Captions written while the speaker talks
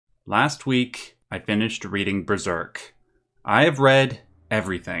Last week, I finished reading Berserk. I have read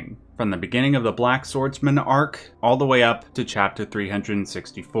everything, from the beginning of the Black Swordsman arc all the way up to chapter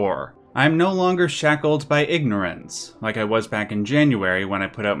 364. I am no longer shackled by ignorance, like I was back in January when I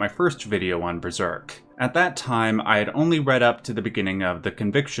put out my first video on Berserk. At that time, I had only read up to the beginning of the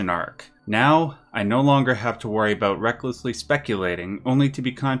Conviction arc. Now, I no longer have to worry about recklessly speculating only to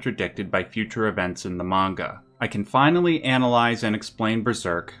be contradicted by future events in the manga. I can finally analyze and explain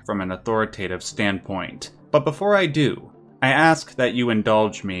Berserk from an authoritative standpoint. But before I do, I ask that you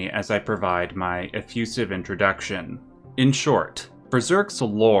indulge me as I provide my effusive introduction. In short, Berserk's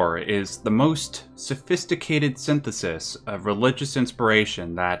lore is the most sophisticated synthesis of religious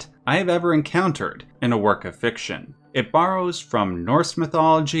inspiration that I have ever encountered in a work of fiction. It borrows from Norse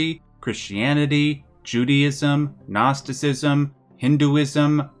mythology, Christianity, Judaism, Gnosticism,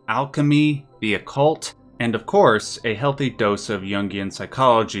 Hinduism, alchemy, the occult, and of course, a healthy dose of Jungian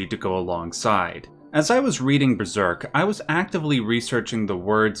psychology to go alongside. As I was reading Berserk, I was actively researching the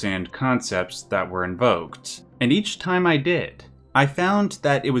words and concepts that were invoked, and each time I did, I found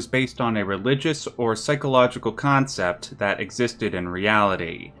that it was based on a religious or psychological concept that existed in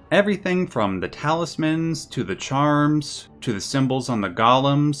reality. Everything from the talismans, to the charms, to the symbols on the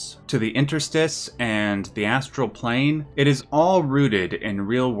golems, to the interstice and the astral plane, it is all rooted in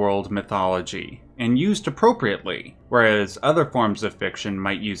real-world mythology, and used appropriately, whereas other forms of fiction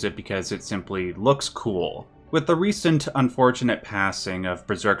might use it because it simply looks cool. With the recent unfortunate passing of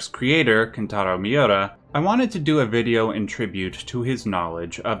Berserk's creator, Kentaro Miura, I wanted to do a video in tribute to his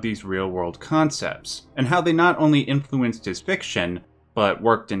knowledge of these real-world concepts, and how they not only influenced his fiction, but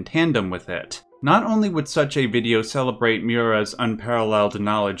worked in tandem with it. Not only would such a video celebrate Miura's unparalleled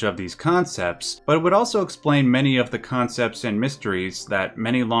knowledge of these concepts, but it would also explain many of the concepts and mysteries that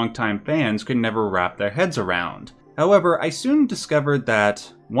many longtime fans could never wrap their heads around. However, I soon discovered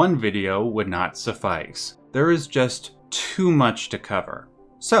that one video would not suffice. There is just too much to cover.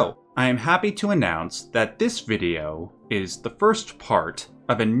 So, I am happy to announce that this video is the first part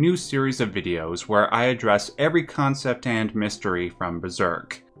of a new series of videos where I address every concept and mystery from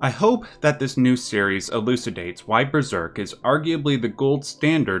Berserk. I hope that this new series elucidates why Berserk is arguably the gold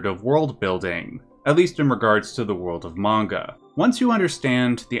standard of world building, at least in regards to the world of manga. Once you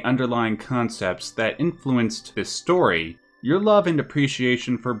understand the underlying concepts that influenced this story, your love and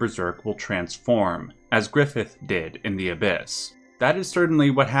appreciation for Berserk will transform, as Griffith did in The Abyss. That is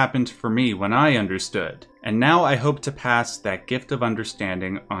certainly what happened for me when I understood, and now I hope to pass that gift of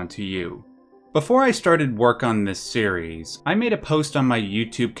understanding onto you. Before I started work on this series, I made a post on my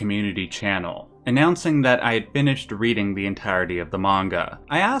YouTube community channel, announcing that I had finished reading the entirety of the manga.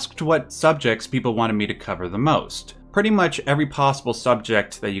 I asked what subjects people wanted me to cover the most. Pretty much every possible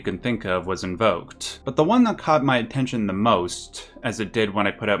subject that you can think of was invoked, but the one that caught my attention the most, as it did when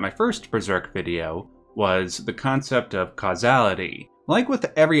I put out my first Berserk video, was the concept of causality. Like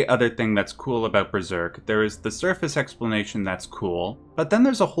with every other thing that's cool about Berserk, there is the surface explanation that's cool, but then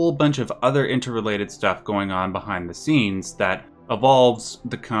there's a whole bunch of other interrelated stuff going on behind the scenes that evolves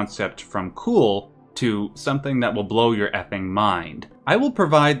the concept from cool to something that will blow your effing mind. I will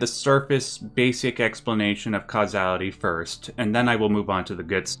provide the surface, basic explanation of causality first, and then I will move on to the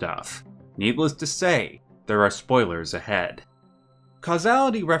good stuff. Needless to say, there are spoilers ahead.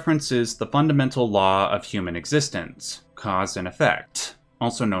 Causality references the fundamental law of human existence, cause and effect,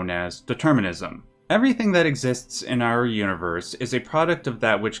 also known as determinism. Everything that exists in our universe is a product of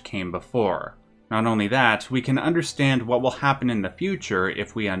that which came before. Not only that, we can understand what will happen in the future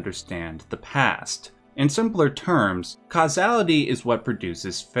if we understand the past. In simpler terms, causality is what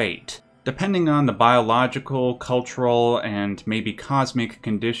produces fate. Depending on the biological, cultural, and maybe cosmic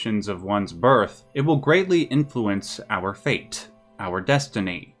conditions of one's birth, it will greatly influence our fate, our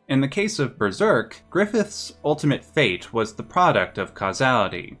destiny. In the case of Berserk, Griffith's ultimate fate was the product of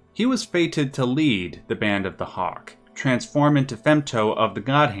causality. He was fated to lead the Band of the Hawk, transform into Femto of the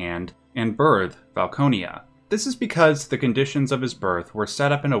God Hand, and birth Falconia. This is because the conditions of his birth were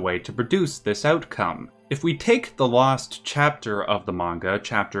set up in a way to produce this outcome. If we take the lost chapter of the manga,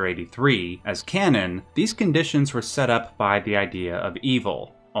 chapter 83, as canon, these conditions were set up by the idea of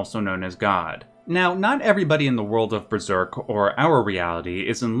evil, also known as God. Now, not everybody in the world of Berserk or our reality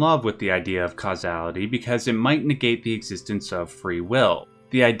is in love with the idea of causality because it might negate the existence of free will.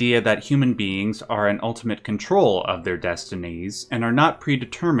 The idea that human beings are in ultimate control of their destinies and are not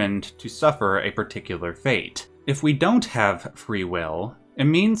predetermined to suffer a particular fate. If we don't have free will, it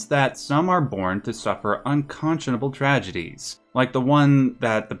means that some are born to suffer unconscionable tragedies, like the one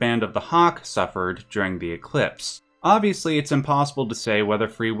that the Band of the Hawk suffered during the eclipse. Obviously, it's impossible to say whether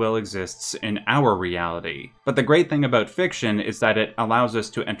free will exists in our reality, but the great thing about fiction is that it allows us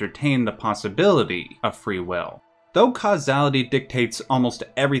to entertain the possibility of free will. Though causality dictates almost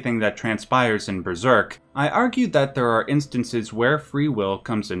everything that transpires in Berserk, I argued that there are instances where free will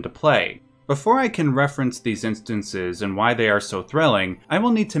comes into play. Before I can reference these instances and why they are so thrilling, I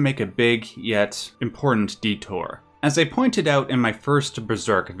will need to make a big, yet important detour. As I pointed out in my first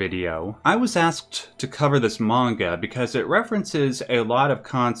Berserk video, I was asked to cover this manga because it references a lot of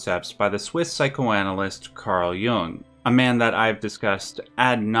concepts by the Swiss psychoanalyst Carl Jung, a man that I've discussed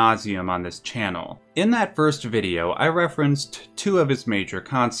ad nauseum on this channel. In that first video, I referenced two of his major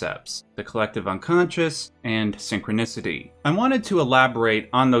concepts, the collective unconscious and synchronicity. I wanted to elaborate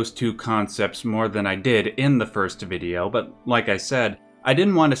on those two concepts more than I did in the first video, but like I said, I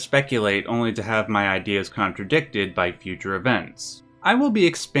didn't want to speculate only to have my ideas contradicted by future events. I will be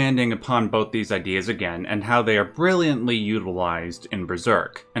expanding upon both these ideas again and how they are brilliantly utilized in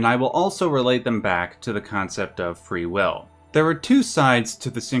Berserk, and I will also relate them back to the concept of free will. There are two sides to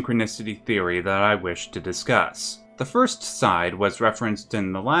the synchronicity theory that I wish to discuss. The first side was referenced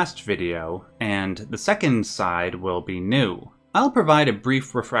in the last video, and the second side will be new. I'll provide a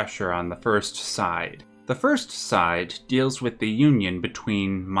brief refresher on the first side. The first side deals with the union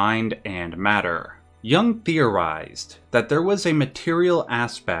between mind and matter. Jung theorized that there was a material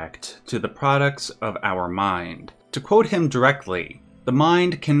aspect to the products of our mind. To quote him directly, "The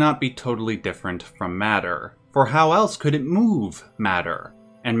mind cannot be totally different from matter, for how else could it move matter?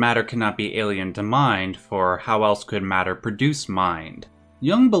 And matter cannot be alien to mind, for how else could matter produce mind?"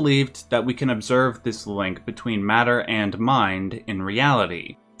 Jung believed that we can observe this link between matter and mind in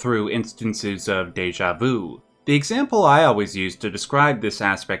reality, through instances of déjà vu. The example I always use to describe this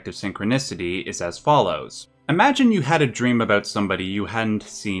aspect of synchronicity is as follows. Imagine you had a dream about somebody you hadn't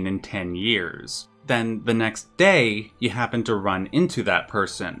seen in 10 years. Then the next day, you happen to run into that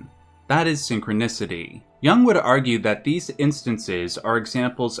person. That is synchronicity. Jung would argue that these instances are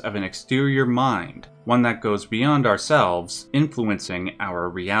examples of an exterior mind, one that goes beyond ourselves, influencing our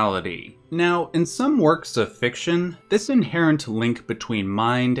reality. Now, in some works of fiction, this inherent link between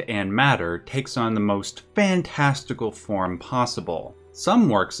mind and matter takes on the most fantastical form possible. Some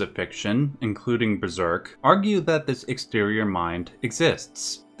works of fiction, including Berserk, argue that this exterior mind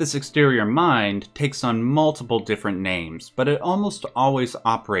exists. This exterior mind takes on multiple different names, but it almost always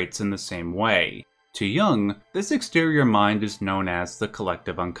operates in the same way. To Jung, this exterior mind is known as the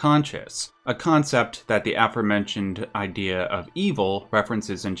collective unconscious, a concept that the aforementioned idea of evil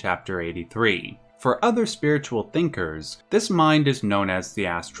references in chapter 83. For other spiritual thinkers, this mind is known as the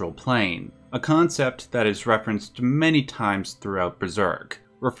astral plane, a concept that is referenced many times throughout Berserk.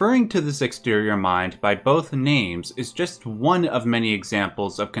 Referring to this exterior mind by both names is just one of many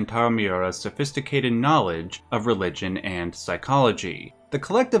examples of Kentaro Miura's sophisticated knowledge of religion and psychology. The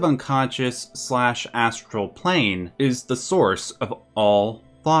collective unconscious/astral plane is the source of all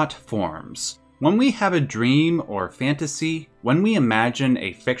thought forms. When we have a dream or fantasy, when we imagine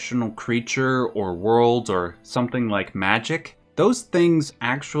a fictional creature or world or something like magic, those things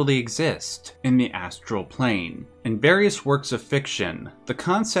actually exist in the astral plane. In various works of fiction, the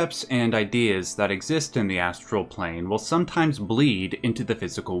concepts and ideas that exist in the astral plane will sometimes bleed into the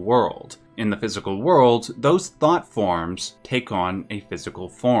physical world. In the physical world, those thought forms take on a physical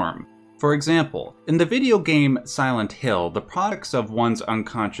form. For example, in the video game Silent Hill, the products of one's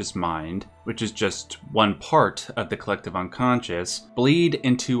unconscious mind, which is just one part of the collective unconscious, bleed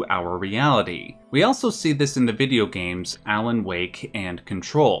into our reality. We also see this in the video games Alan Wake and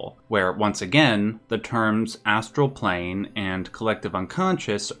Control, where once again, the terms astral plane and collective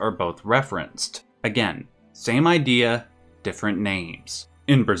unconscious are both referenced. Again, same idea, different names.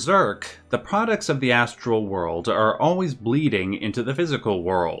 In Berserk, the products of the astral world are always bleeding into the physical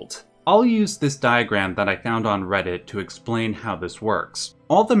world. I'll use this diagram that I found on Reddit to explain how this works.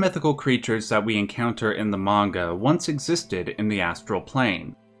 All the mythical creatures that we encounter in the manga once existed in the astral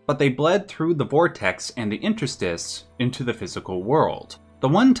plane, but they bled through the vortex and the interstice into the physical world. The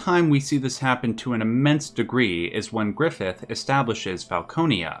one time we see this happen to an immense degree is when Griffith establishes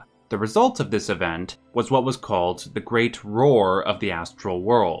Falconia. The result of this event was what was called the Great Roar of the astral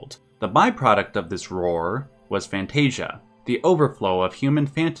world. The byproduct of this roar was Fantasia, the overflow of human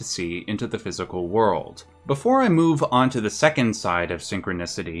fantasy into the physical world. Before I move on to the second side of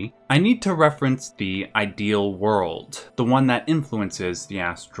synchronicity, I need to reference the ideal world, the one that influences the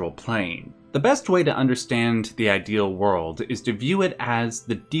astral plane. The best way to understand the ideal world is to view it as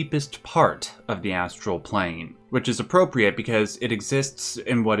the deepest part of the astral plane, which is appropriate because it exists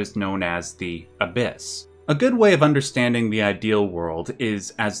in what is known as the abyss. A good way of understanding the ideal world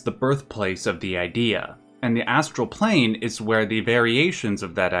is as the birthplace of the idea. and the astral plane is where the variations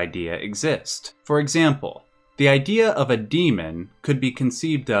of that idea exist. For example, the idea of a demon could be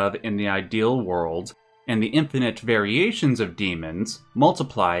conceived of in the ideal world, and the infinite variations of demons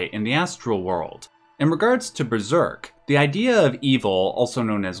multiply in the astral world. In regards to Berserk, the idea of evil, also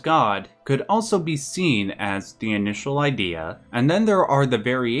known as God, could also be seen as the initial idea, and then there are the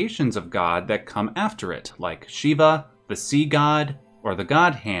variations of God that come after it, like Shiva, the sea god, or the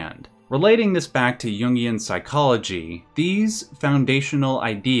God Hand. Relating this back to Jungian psychology, these foundational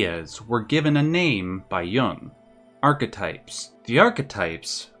ideas were given a name by Jung: archetypes. The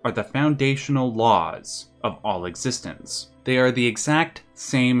archetypes are the foundational laws of all existence. They are the exact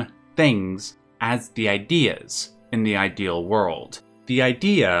same things as the ideas in the ideal world. The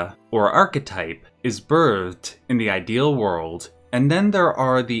idea, or archetype, is birthed in the ideal world, and then there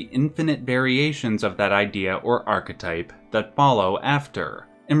are the infinite variations of that idea or archetype that follow after.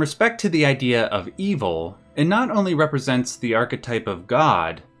 In respect to the idea of evil, it not only represents the archetype of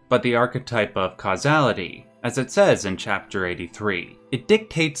God, but the archetype of causality. As it says in chapter 83, it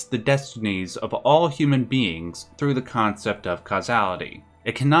dictates the destinies of all human beings through the concept of causality.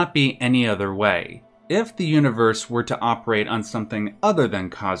 It cannot be any other way. If the universe were to operate on something other than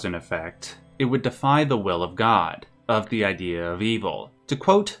cause and effect, it would defy the will of God, of the idea of evil. To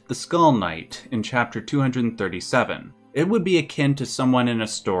quote the Skull Knight in chapter 237, it would be akin to someone in a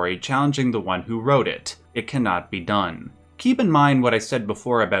story challenging the one who wrote it. It cannot be done. Keep in mind what I said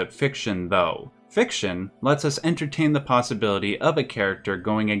before about fiction, though. Fiction lets us entertain the possibility of a character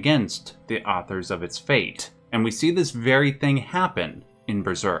going against the authors of its fate, and we see this very thing happen in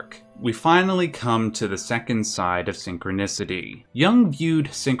Berserk. We finally come to the second side of synchronicity. Jung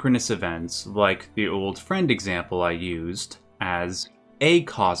viewed synchronous events, like the old friend example I used, as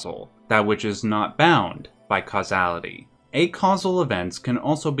acausal, that which is not bound by causality. Acausal events can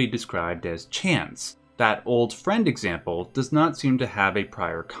also be described as chance. That old friend example does not seem to have a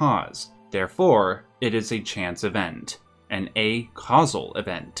prior cause. Therefore, it is a chance event, an acausal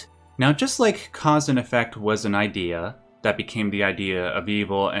event. Now, just like cause and effect was an idea that became the idea of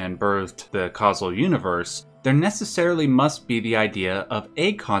evil and birthed the causal universe, there necessarily must be the idea of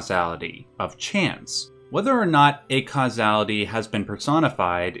acausality, of chance. Whether or not acausality has been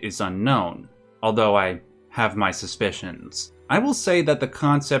personified is unknown, although I have my suspicions. I will say that the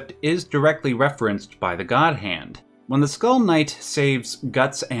concept is directly referenced by the God Hand. When the Skull Knight saves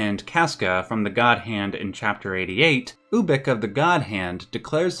Guts and Casca from the God Hand in chapter 88, Ubik of the God Hand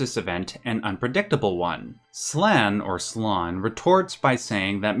declares this event an unpredictable one. Slan, or Slan, retorts by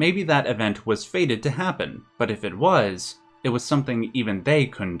saying that maybe that event was fated to happen, but if it was something even they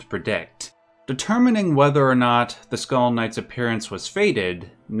couldn't predict. Determining whether or not the Skull Knight's appearance was fated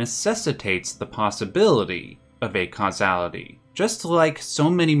necessitates the possibility of acausality. Just like so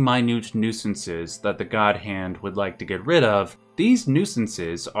many minute nuisances that the God Hand would like to get rid of, these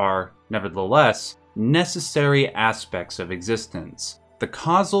nuisances are, nevertheless, necessary aspects of existence. The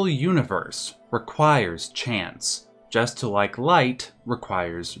causal universe requires chance, just like light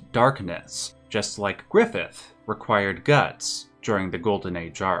requires darkness, just like Griffith required guts during the Golden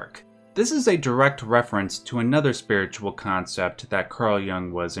Age arc. This is a direct reference to another spiritual concept that Carl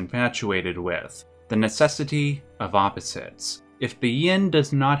Jung was infatuated with: the necessity of opposites. If the yin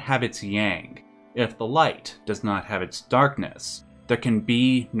does not have its yang, if the light does not have its darkness, there can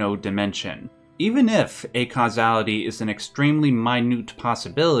be no dimension. Even if acausality is an extremely minute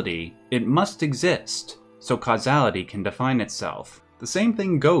possibility, it must exist, so causality can define itself. The same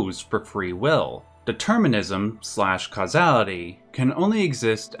thing goes for free will. Determinism/causality can only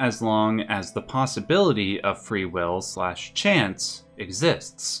exist as long as the possibility of free will/chance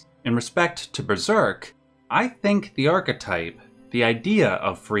exists. In respect to Berserk, I think the archetype, the idea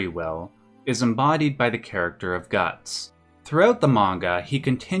of free will, is embodied by the character of Guts. Throughout the manga, he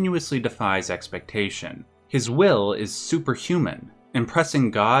continuously defies expectation. His will is superhuman, impressing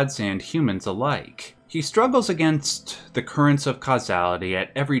gods and humans alike. He struggles against the currents of causality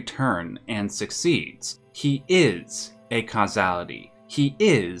at every turn and succeeds. He is acausality. He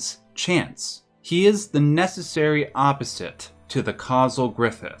is chance. He is the necessary opposite to the causal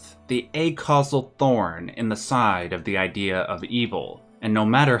Griffith, the acausal thorn in the side of the idea of evil. And no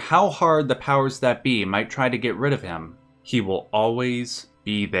matter how hard the powers that be might try to get rid of him, he will always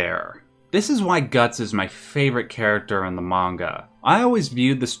be there. This is why Guts is my favorite character in the manga. I always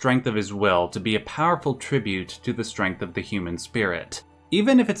viewed the strength of his will to be a powerful tribute to the strength of the human spirit.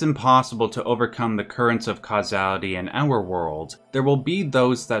 Even if it's impossible to overcome the currents of causality in our world, there will be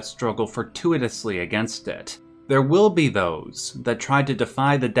those that struggle fortuitously against it. There will be those that try to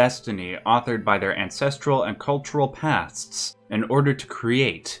defy the destiny authored by their ancestral and cultural pasts in order to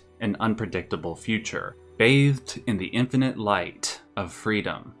create an unpredictable future. bathed in the infinite light of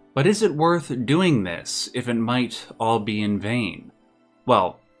freedom. But is it worth doing this if it might all be in vain?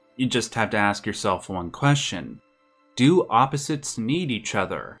 Well, you just have to ask yourself one question. Do opposites need each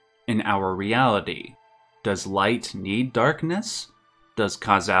other in our reality? Does light need darkness? Does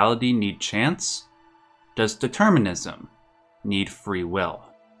causality need chance? Does determinism need free will?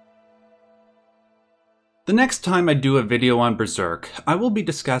 The next time I do a video on Berserk, I will be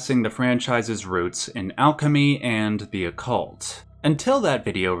discussing the franchise's roots in alchemy and the occult. Until that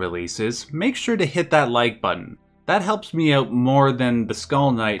video releases, make sure to hit that like button. That helps me out more than the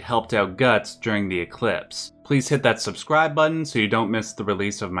Skull Knight helped out Guts during the eclipse. Please hit that subscribe button so you don't miss the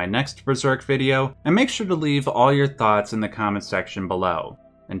release of my next Berserk video, and make sure to leave all your thoughts in the comment section below.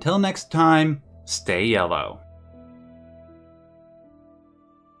 Until next time, stay yellow.